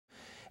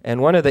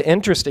And one of the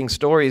interesting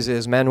stories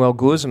is Manuel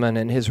Guzman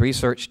and his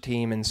research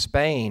team in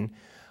Spain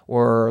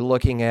were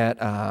looking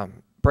at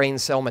brain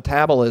cell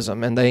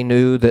metabolism, and they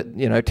knew that,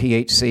 you know,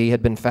 THC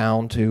had been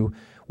found to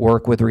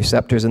work with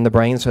receptors in the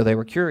brain, so they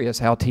were curious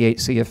how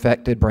THC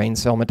affected brain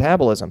cell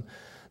metabolism.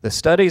 The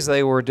studies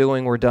they were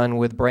doing were done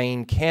with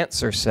brain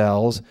cancer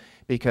cells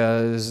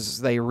because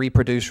they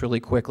reproduce really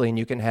quickly and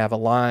you can have a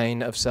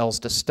line of cells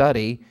to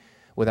study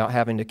without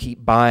having to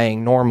keep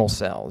buying normal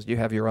cells. You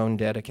have your own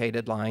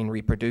dedicated line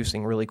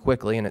reproducing really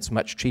quickly, and it's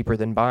much cheaper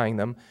than buying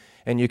them,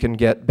 and you can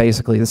get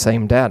basically the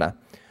same data.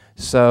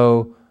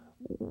 So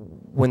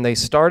when they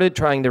started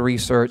trying to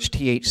research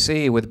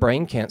THC with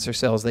brain cancer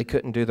cells, they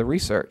couldn't do the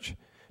research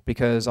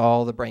because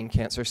all the brain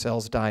cancer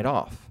cells died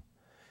off.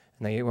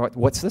 And they,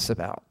 what's this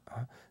about?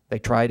 They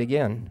tried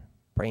again.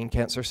 Brain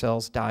cancer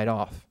cells died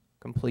off,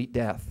 complete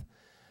death.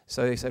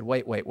 So they said,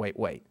 wait.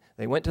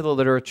 They went to the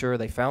literature,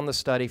 they found the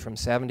study from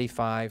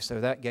 '75,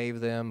 so that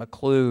gave them a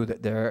clue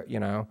that their, you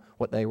know,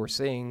 what they were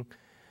seeing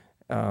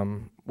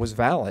was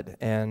valid,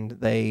 and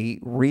they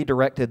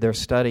redirected their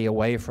study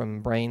away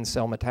from brain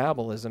cell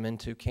metabolism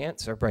into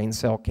cancer, brain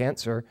cell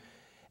cancer,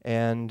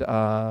 and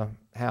how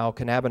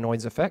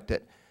cannabinoids affect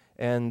it.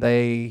 And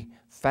they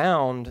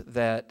found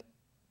that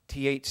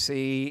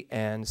THC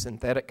and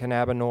synthetic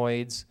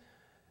cannabinoids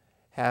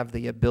have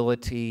the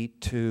ability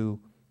to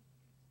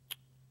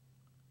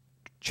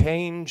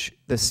change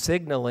the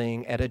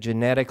signaling at a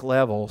genetic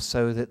level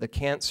so that the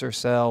cancer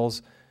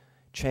cells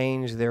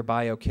change their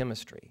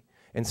biochemistry.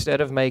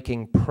 Instead of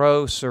making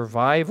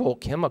pro-survival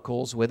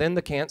chemicals within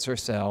the cancer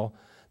cell,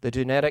 the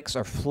genetics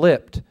are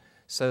flipped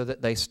so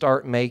that they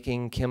start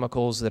making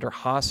chemicals that are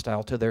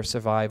hostile to their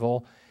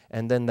survival,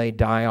 and then they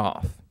die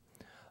off.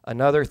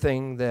 Another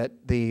thing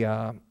that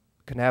the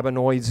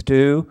cannabinoids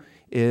do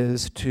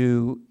is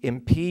to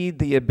impede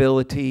the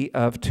ability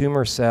of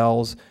tumor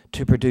cells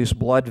to produce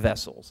blood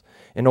vessels.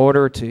 In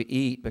order to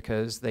eat,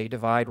 because they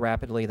divide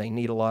rapidly, they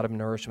need a lot of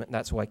nourishment, and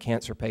that's why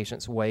cancer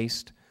patients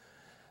waste.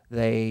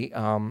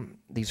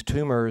 These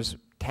tumors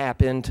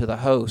tap into the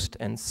host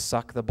and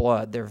suck the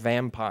blood. They're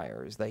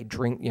vampires. They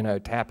drink, you know,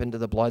 tap into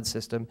the blood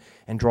system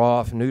and draw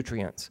off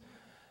nutrients.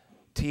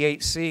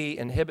 THC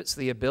inhibits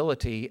the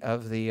ability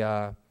of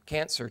the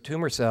cancer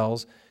tumor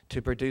cells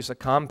to produce a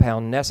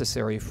compound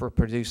necessary for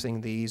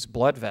producing these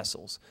blood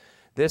vessels.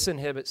 This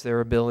inhibits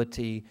their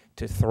ability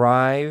to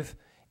thrive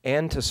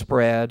and to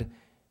spread,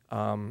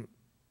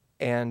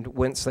 and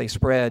once they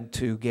spread,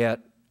 to get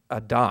a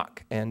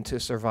doc and to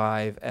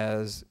survive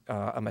as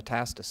a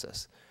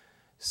metastasis.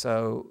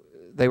 So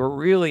they were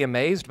really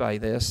amazed by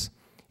this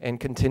and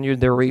continued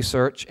their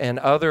research, and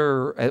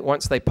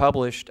once they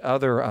published,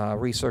 other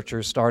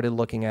researchers started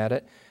looking at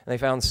it, and they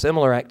found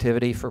similar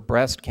activity for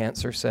breast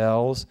cancer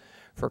cells,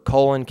 for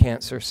colon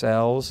cancer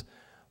cells,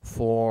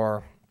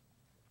 for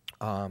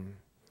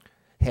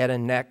head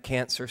and neck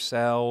cancer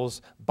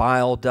cells,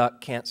 bile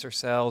duct cancer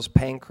cells,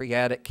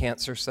 pancreatic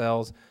cancer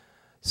cells.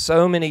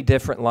 So many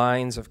different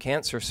lines of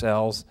cancer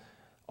cells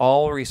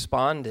all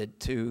responded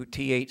to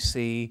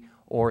THC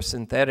or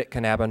synthetic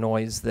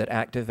cannabinoids that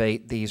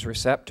activate these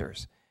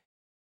receptors.